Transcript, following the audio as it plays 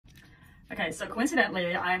Okay, so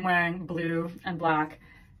coincidentally, I'm wearing blue and black,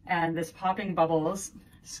 and this popping bubbles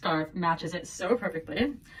scarf matches it so perfectly.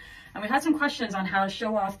 And we had some questions on how to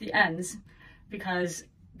show off the ends because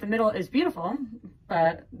the middle is beautiful,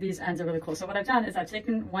 but these ends are really cool. So what I've done is I've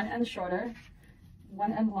taken one end shorter,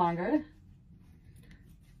 one end longer,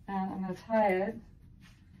 and I'm going to tie it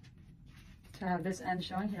to have this end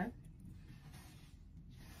showing here.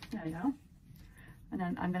 There you go. And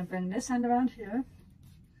then I'm going to bring this end around here.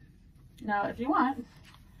 Now, if you want,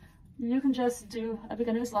 you can just do a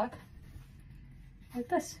beginner's luck like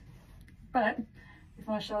this. But if you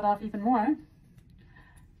want to show it off even more,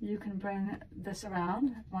 you can bring this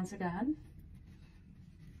around once again.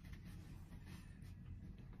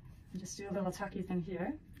 And just do a little tucky thing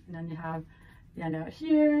here. And then you have the end out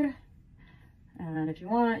here. And if you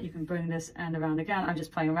want, you can bring this end around again. I'm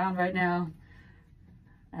just playing around right now.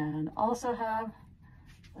 And also have,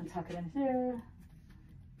 and tuck it in here.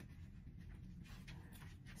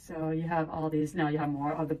 So you have all these, now you have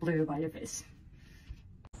more of the blue by your face.